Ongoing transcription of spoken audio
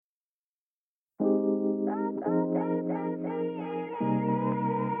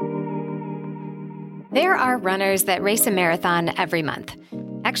There are runners that race a marathon every month.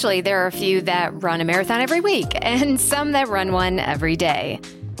 Actually, there are a few that run a marathon every week, and some that run one every day.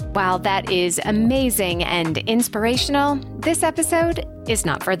 While that is amazing and inspirational, this episode is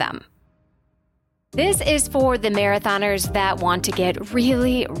not for them. This is for the marathoners that want to get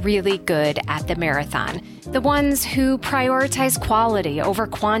really, really good at the marathon. The ones who prioritize quality over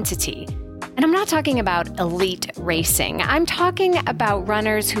quantity. And I'm not talking about elite racing. I'm talking about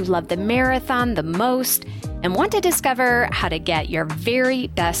runners who love the marathon the most and want to discover how to get your very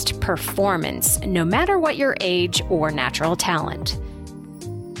best performance, no matter what your age or natural talent.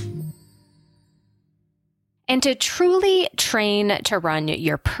 And to truly train to run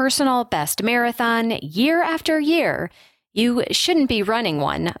your personal best marathon year after year, you shouldn't be running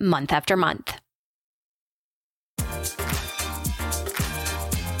one month after month.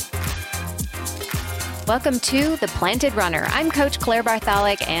 Welcome to The Planted Runner. I'm Coach Claire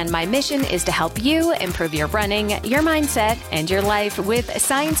Bartholic, and my mission is to help you improve your running, your mindset, and your life with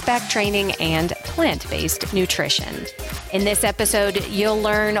science-backed training and plant-based nutrition. In this episode, you'll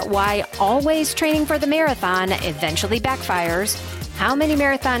learn why always training for the marathon eventually backfires, how many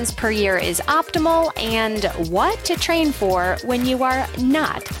marathons per year is optimal, and what to train for when you are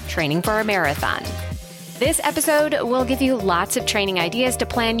not training for a marathon. This episode will give you lots of training ideas to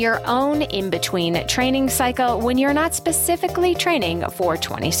plan your own in-between training cycle when you're not specifically training for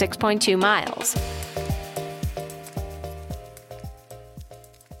 26.2 miles.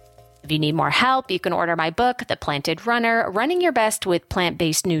 If you need more help, you can order my book, The Planted Runner, Running Your Best with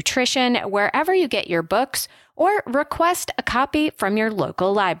Plant-Based Nutrition, wherever you get your books, or request a copy from your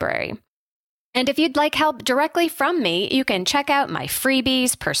local library. And if you'd like help directly from me, you can check out my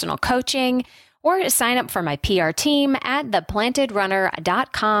freebies, personal coaching, or sign up for my PR team at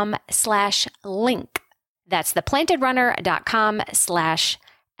theplantedrunner.com/link. That's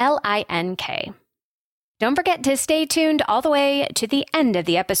theplantedrunner.com/LINK. Don't forget to stay tuned all the way to the end of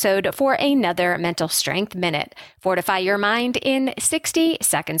the episode for another Mental Strength Minute. Fortify your mind in 60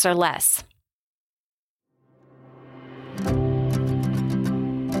 seconds or less.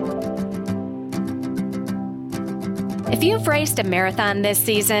 If you've raced a marathon this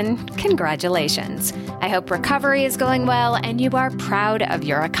season, congratulations. I hope recovery is going well and you are proud of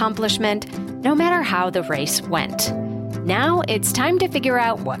your accomplishment, no matter how the race went. Now it's time to figure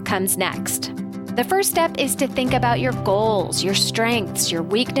out what comes next. The first step is to think about your goals, your strengths, your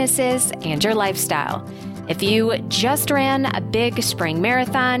weaknesses, and your lifestyle. If you just ran a big spring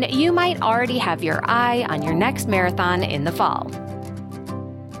marathon, you might already have your eye on your next marathon in the fall.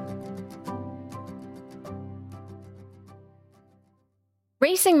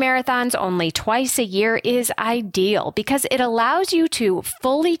 Racing marathons only twice a year is ideal because it allows you to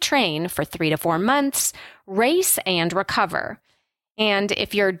fully train for 3 to 4 months, race and recover. And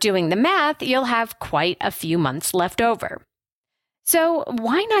if you're doing the math, you'll have quite a few months left over. So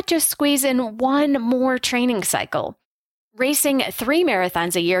why not just squeeze in one more training cycle? Racing 3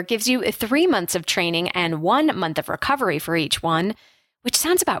 marathons a year gives you 3 months of training and 1 month of recovery for each one, which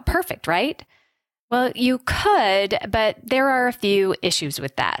sounds about perfect, right? Well, you could, but there are a few issues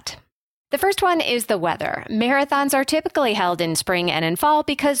with that. The first one is the weather. Marathons are typically held in spring and in fall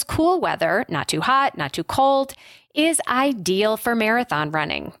because cool weather, not too hot, not too cold, is ideal for marathon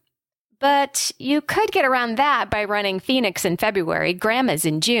running. But you could get around that by running Phoenix in February, Grandma's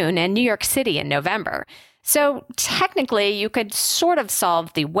in June, and New York City in November. So technically, you could sort of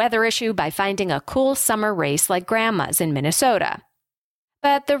solve the weather issue by finding a cool summer race like Grandma's in Minnesota.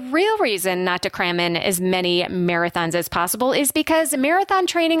 But the real reason not to cram in as many marathons as possible is because marathon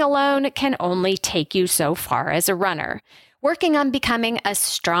training alone can only take you so far as a runner. Working on becoming a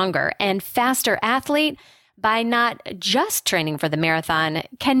stronger and faster athlete by not just training for the marathon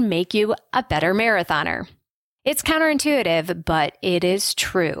can make you a better marathoner. It's counterintuitive, but it is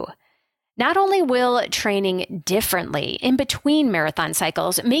true. Not only will training differently in between marathon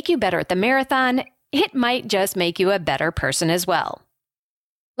cycles make you better at the marathon, it might just make you a better person as well.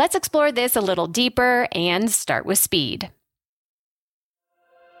 Let's explore this a little deeper and start with speed.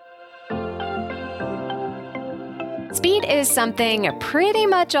 Speed is something pretty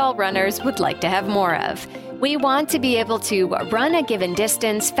much all runners would like to have more of. We want to be able to run a given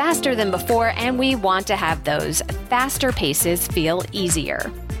distance faster than before, and we want to have those faster paces feel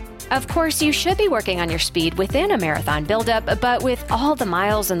easier. Of course, you should be working on your speed within a marathon buildup, but with all the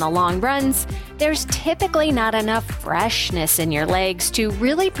miles and the long runs, there's typically not enough freshness in your legs to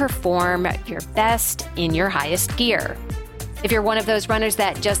really perform your best in your highest gear. If you're one of those runners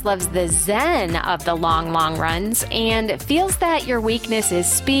that just loves the zen of the long runs and feels that your weakness is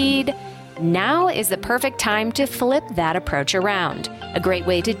speed, Now is the perfect time to flip that approach around. A great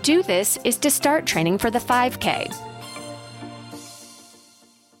way to do this is to start training for the 5K.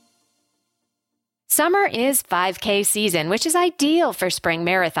 Summer is 5K season, which is ideal for spring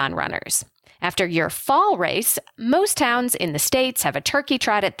marathon runners. After your fall race, most towns in the States have a turkey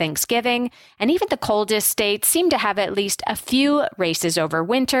trot at Thanksgiving, and even the coldest states seem to have at least a few races over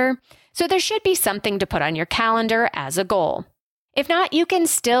winter, so there should be something to put on your calendar as a goal. If not, you can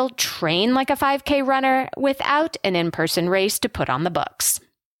still train like a 5K runner without an in-person race to put on the books.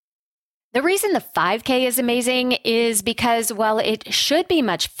 The reason the 5K is amazing is because, while it should be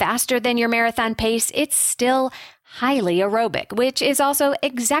much faster than your marathon pace, it's still highly aerobic, which is also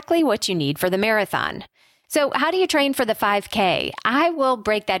exactly what you need for the marathon. So how do you train for the 5K? I will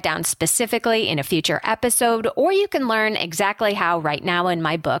break that down specifically in a future episode, or you can learn exactly how right now in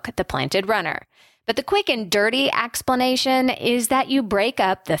my book, The Planted Runner. But the quick and dirty explanation is that you break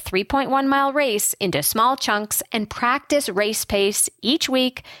up the 3.1 mile race into small chunks and practice race pace each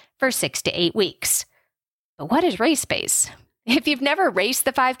week for 6 to 8 weeks. But what is race pace? If you've never raced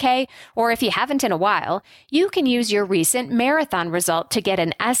the 5K, or if you haven't in a while, you can use your recent marathon result to get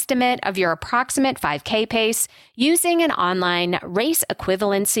an estimate of your approximate 5K pace using an online race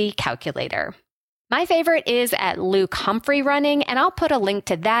equivalency calculator. My favorite is at Luke Humphrey Running, and I'll put a link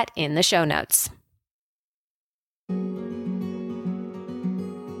to that in the show notes.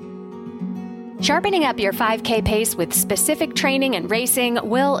 Sharpening up your 5K pace with specific training and racing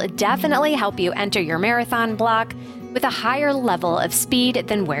will definitely help you enter your marathon block with a higher level of speed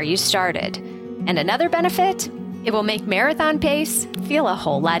than where you started. And another benefit, it will make marathon pace feel a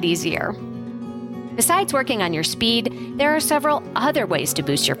whole lot easier. Besides working on your speed, there are several other ways to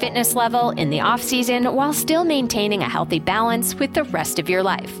boost your fitness level in the off-season while still maintaining a healthy balance with the rest of your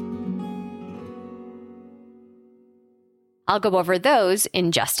life. I'll go over those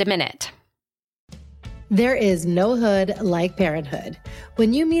in just a minute. There is no hood like parenthood.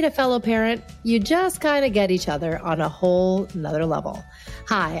 When you meet a fellow parent, you just kind of get each other on a whole nother level.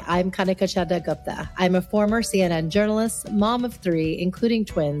 Hi, I'm Kanika Chadda Gupta. I'm a former CNN journalist, mom of 3, including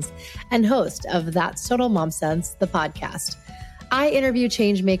twins, and host of That's Total Mom Sense, the podcast. I interview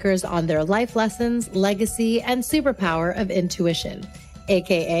changemakers on their life lessons, legacy, and superpower of intuition,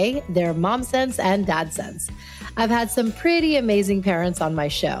 aka their mom sense and dad sense. I've had some pretty amazing parents on my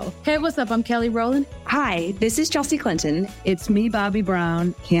show. Hey, what's up? I'm Kelly Rowland. Hi, this is Chelsea Clinton. It's me, Bobby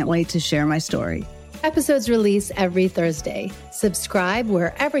Brown. Can't wait to share my story. Episodes release every Thursday. Subscribe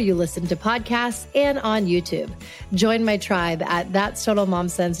wherever you listen to podcasts and on YouTube. Join my tribe at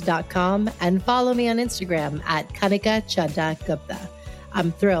thatstotalmomsense.com and follow me on Instagram at Kanika Chadda Gupta.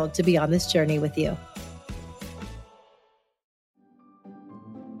 I'm thrilled to be on this journey with you.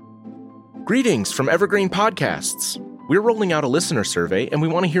 Greetings from Evergreen Podcasts. We're rolling out a listener survey, and we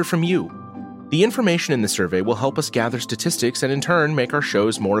want to hear from you. The information in the survey will help us gather statistics and in turn make our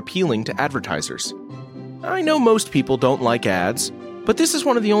shows more appealing to advertisers. I know most people don't like ads, but this is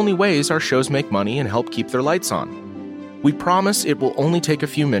one of the only ways our shows make money and help keep their lights on. We promise it will only take a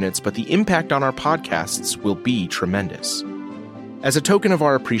few minutes, but the impact on our podcasts will be tremendous. As a token of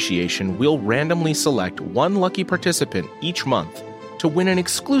our appreciation, we'll randomly select one lucky participant each month to win an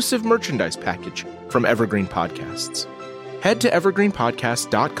exclusive merchandise package from Evergreen Podcasts. Head to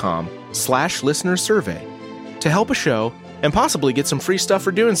evergreenpodcast.com/listenersurvey to help a show and possibly get some free stuff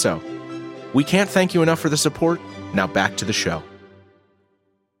for doing so. We can't thank you enough for the support. Now back to the show.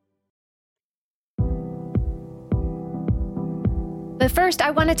 But first, I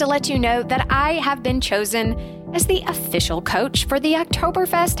wanted to let you know that I have been chosen as the official coach for the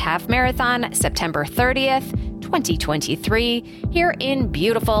Oktoberfest Half Marathon, September 30th, 2023, here in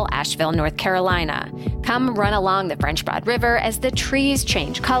beautiful Asheville, North Carolina. Come run along the French Broad River as the trees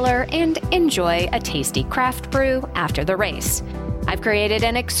change color and enjoy a tasty craft brew after the race. I've created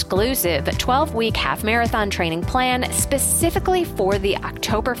an exclusive 12-week half marathon training plan specifically for the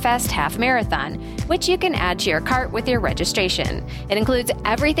Oktoberfest Half Marathon, which you can add to your cart with your registration. It includes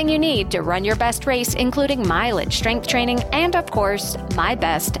everything you need to run your best race, including mileage, strength training, and of course, my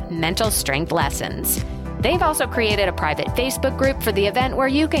best mental strength lessons. They've also created a private Facebook group for the event where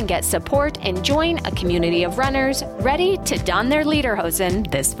you can get support and join a community of runners ready to don their lederhosen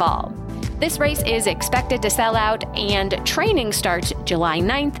this fall. This race is expected to sell out and training starts July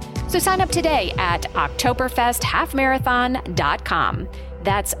 9th, so sign up today at OktoberfestHalfMarathon.com.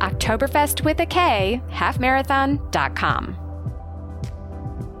 That's Oktoberfest with a K, halfmarathon.com.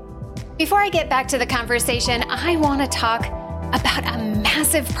 Before I get back to the conversation, I want to talk about a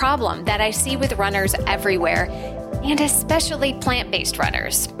massive problem that I see with runners everywhere, and especially plant-based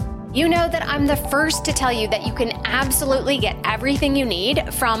runners. You know that I'm the first to tell you that you can absolutely get everything you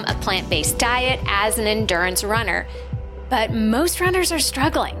need from a plant-based diet as an endurance runner. But most runners are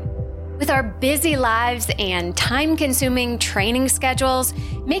struggling. With our busy lives and time-consuming training schedules,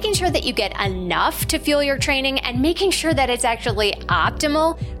 making sure that you get enough to fuel your training and making sure that it's actually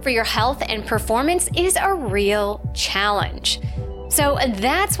optimal for your health and performance is a real challenge. So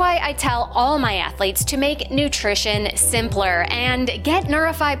that's why I tell all my athletes to make nutrition simpler and get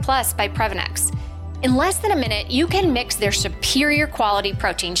Neurify Plus by Previnex. In less than a minute, you can mix their superior quality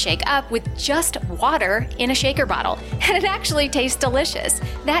protein shake up with just water in a shaker bottle, and it actually tastes delicious.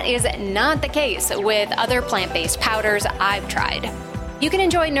 That is not the case with other plant-based powders I've tried. You can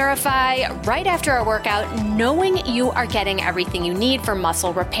enjoy Neurify right after a workout, knowing you are getting everything you need for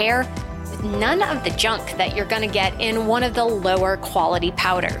muscle repair, with none of the junk that you're going to get in one of the lower quality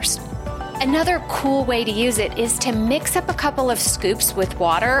powders. Another cool way to use it is to mix up a couple of scoops with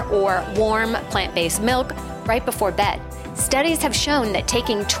water or warm plant-based milk right before bed. Studies have shown that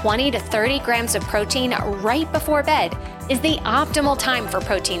taking 20 to 30 grams of protein right before bed is the optimal time for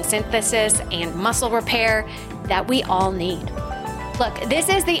protein synthesis and muscle repair that we all need. Look, this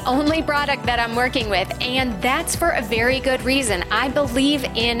is the only product that I'm working with, and that's for a very good reason. I believe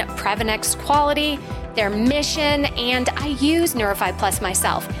in Previnex quality, their mission, and I use Neurify Plus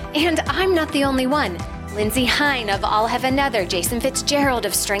myself. And I'm not the only one. Lindsey Hein of I'll Have Another, Jason Fitzgerald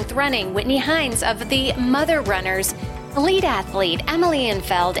of Strength Running, Whitney Hines of the Mother Runners, Elite Athlete, Emily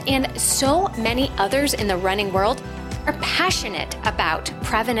Infeld, and so many others in the running world are passionate about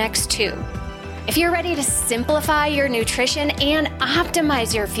Previnex too. If you're ready to simplify your nutrition and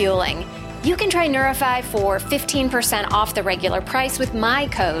optimize your fueling, you can try Neurify for 15% off the regular price with my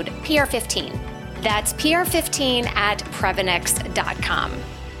code PR15. That's PR15 at Previnex.com.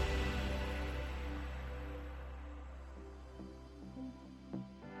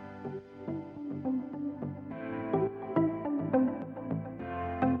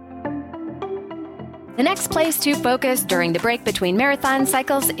 The next place to focus during the break between marathon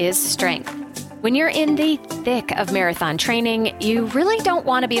cycles is strength. When you're in the thick of marathon training, you really don't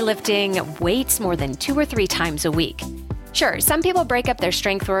want to be lifting weights more than 2 or 3 times a week. Sure, some people break up their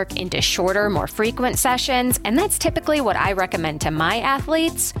strength work into shorter, more frequent sessions, and that's typically what I recommend to my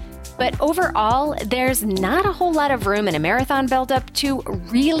athletes. But overall, there's not a whole lot of room in a marathon buildup to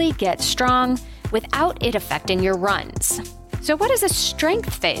really get strong without it affecting your runs. So what does a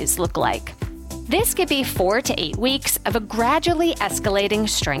strength phase look like? This could be 4 to 8 weeks of a gradually escalating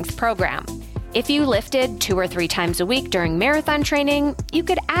strength program. If you lifted 2 or 3 times a week during marathon training, you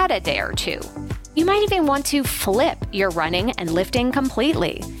could add a day or 2. You might even want to flip your running and lifting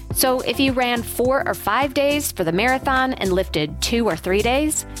completely. So if you ran 4 or 5 days for the marathon and lifted 2 or 3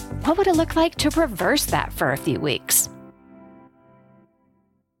 days, what would it look like to reverse that for a few weeks?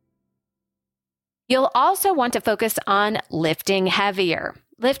 You'll also want to focus on lifting heavier.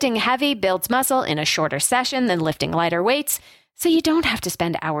 Lifting heavy builds muscle in a shorter session than lifting lighter weights, so you don't have to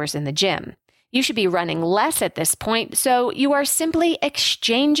spend hours in the gym. You should be running less at this point, so you are simply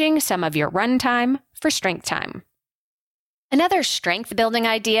exchanging some of your run time for strength time. Another strength building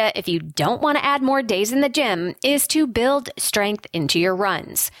idea, if you don't want to add more days in the gym, is to build strength into your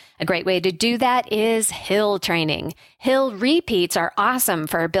runs. A great way to do that is hill training. Hill repeats are awesome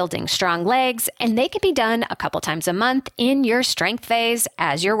for building strong legs, and they can be done a couple times a month in your strength phase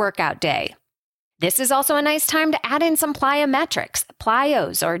as your workout day. This is also a nice time to add in some plyometrics.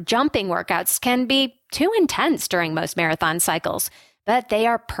 Plyos or jumping workouts can be too intense during most marathon cycles, but they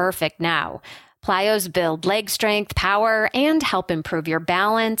are perfect now. Plyos build leg strength, power, and help improve your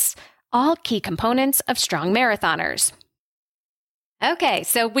balance, all key components of strong marathoners. Okay,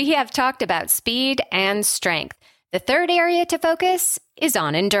 so we have talked about speed and strength. The third area to focus is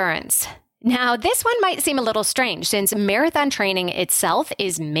on endurance. Now, this one might seem a little strange since marathon training itself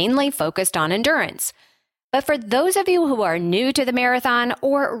is mainly focused on endurance. But for those of you who are new to the marathon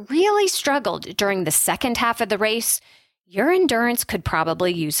or really struggled during the second half of the race, your endurance could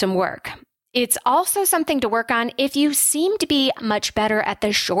probably use some work. It's also something to work on if you seem to be much better at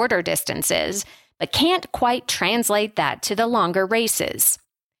the shorter distances, but can't quite translate that to the longer races.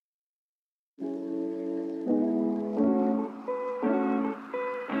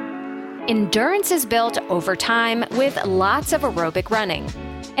 Endurance is built over time with lots of aerobic running.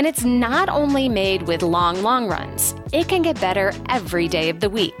 And it's not only made with long runs. It can get better every day of the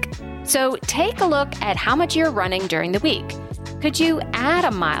week. So take a look at how much you're running during the week. Could you add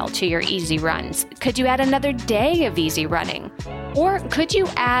a mile to your easy runs? Could you add another day of easy running? Or could you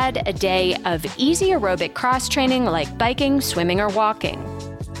add a day of easy aerobic cross training like biking, swimming, or walking?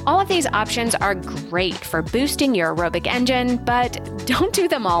 All of these options are great for boosting your aerobic engine, but don't do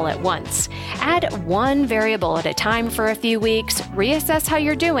them all at once. Add one variable at a time for a few weeks, reassess how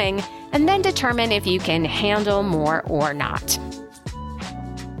you're doing, and then determine if you can handle more or not.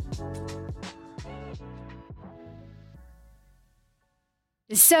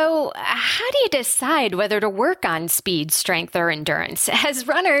 So, how do you decide whether to work on speed, strength, or endurance? As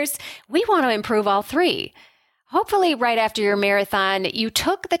runners, we want to improve all three. Hopefully, right after your marathon, you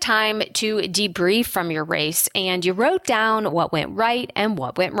took the time to debrief from your race and you wrote down what went right and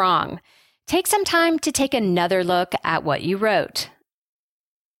what went wrong. Take some time to take another look at what you wrote.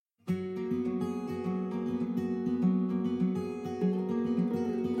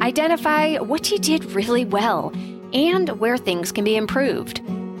 Identify what you did really well and where things can be improved.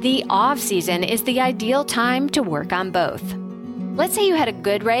 The off-season is the ideal time to work on both. Let's say you had a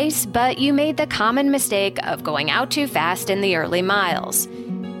good race, but you made the common mistake of going out too fast in the early miles.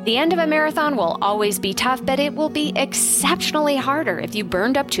 The end of a marathon will always be tough, but it will be exceptionally harder if you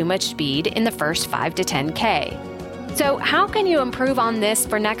burned up too much speed in the first 5 to 10K. So how can you improve on this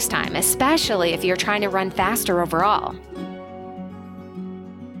for next time, especially if you're trying to run faster overall?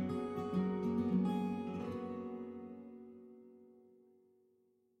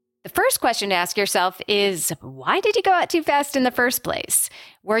 The first question to ask yourself is, why did you go out too fast in the first place?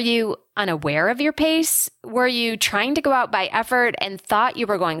 Were you unaware of your pace? Were you trying to go out by effort and thought you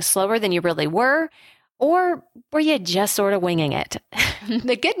were going slower than you really were? Or were you just sort of winging it?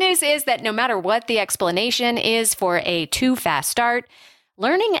 The good news is that no matter what the explanation is for a too fast start,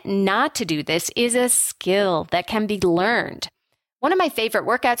 learning not to do this is a skill that can be learned. One of my favorite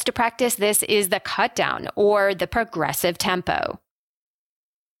workouts to practice this is the cut down or the progressive tempo.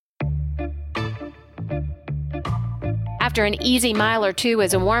 After an easy mile or two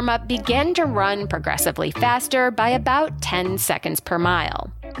as a warm-up, begin to run progressively faster by about 10 seconds per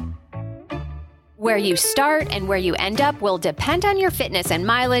mile. Where you start and where you end up will depend on your fitness and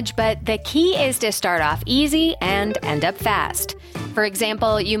mileage, but the key is to start off easy and end up fast. For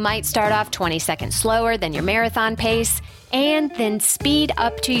example, you might start off 20 seconds slower than your marathon pace and then speed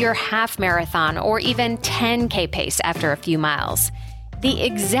up to your half marathon or even 10K pace after a few miles. The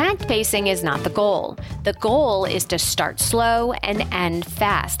exact pacing is not the goal. The goal is to start slow and end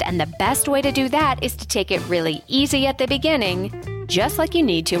fast, and the best way to do that is to take it really easy at the beginning, just like you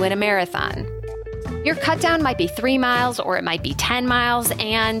need to in a marathon. Your cut down might be 3 miles or it might be 10 miles,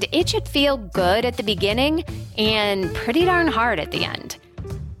 and it should feel good at the beginning and pretty darn hard at the end.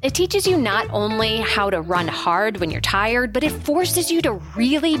 It teaches you not only how to run hard when you're tired, but it forces you to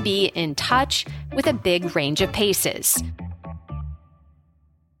really be in touch with a big range of paces.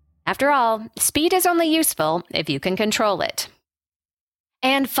 After all, speed is only useful if you can control it.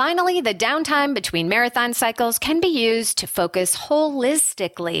 And finally, the downtime between marathon cycles can be used to focus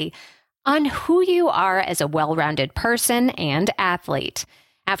holistically on who you are as a well-rounded person and athlete.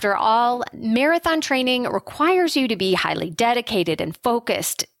 After all, marathon training requires you to be highly dedicated and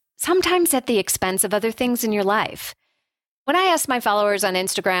focused, sometimes at the expense of other things in your life. When I asked my followers on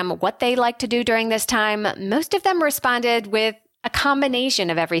Instagram what they like to do during this time, most of them responded with a combination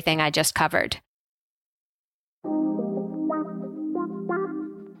of everything I just covered.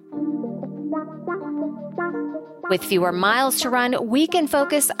 With fewer miles to run, we can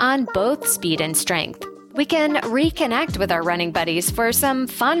focus on both speed and strength. We can reconnect with our running buddies for some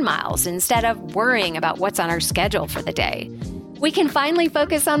fun miles instead of worrying about what's on our schedule for the day. We can finally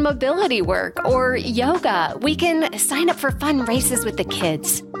focus on mobility work or yoga. We can sign up for fun races with the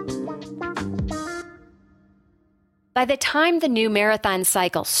kids. By the time the new marathon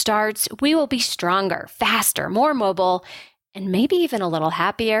cycle starts, we will be stronger, faster, more mobile, and maybe even a little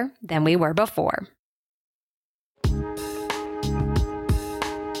happier than we were before.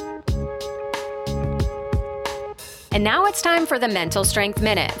 And now it's time for the Mental Strength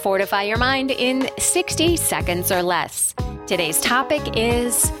Minute. Fortify your mind in 60 seconds or less. Today's topic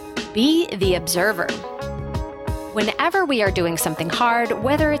is be the observer. Whenever we are doing something hard,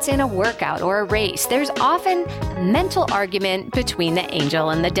 whether it's in a workout or a race, there's often a mental argument between the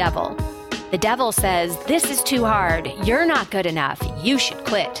angel and the devil. The devil says, "This is too hard. You're not good enough. You should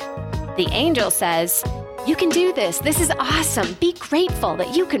quit." The angel says, "You can do this. This is awesome. Be grateful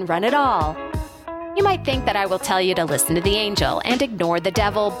that you can run it all." You might think that I will tell you to listen to the angel and ignore the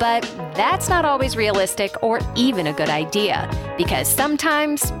devil, but that's not always realistic or even a good idea, because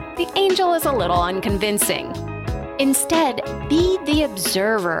sometimes the angel is a little unconvincing. Instead, be the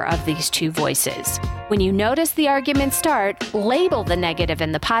observer of these two voices. When you notice the argument start, label the negative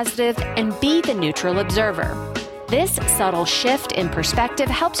and the positive and be the neutral observer. This subtle shift in perspective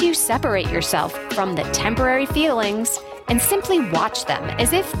helps you separate yourself from the temporary feelings and simply watch them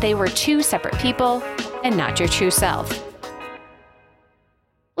as if they were two separate people and not your true self.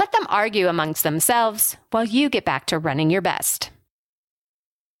 Let them argue amongst themselves while you get back to running your best.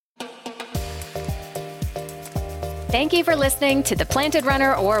 Thank you for listening to The Planted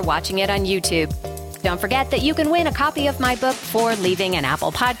Runner or watching it on YouTube. Don't forget that you can win a copy of my book for leaving an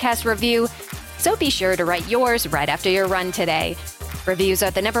Apple Podcast review, so be sure to write yours right after your run today. Reviews are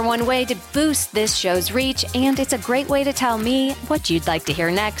the #1 way to boost this show's reach, and it's a great way to tell me what you'd like to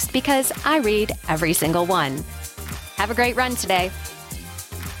hear next because I read every single one. Have a great run today.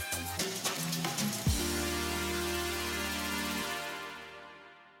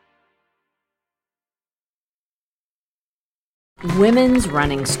 Women's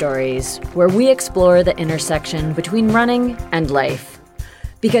Running Stories, where we explore the intersection between running and life.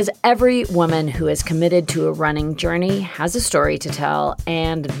 Because every woman who is committed to a running journey has a story to tell,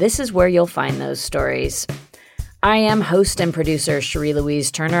 and this is where you'll find those stories. I am host and producer Cherie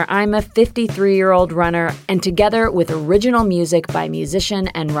Louise Turner. I'm a 53-year-old runner, and together with original music by musician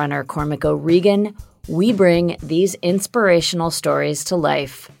and runner Cormac O'Regan, we bring these inspirational stories to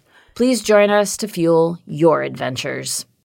life. Please join us to fuel your adventures.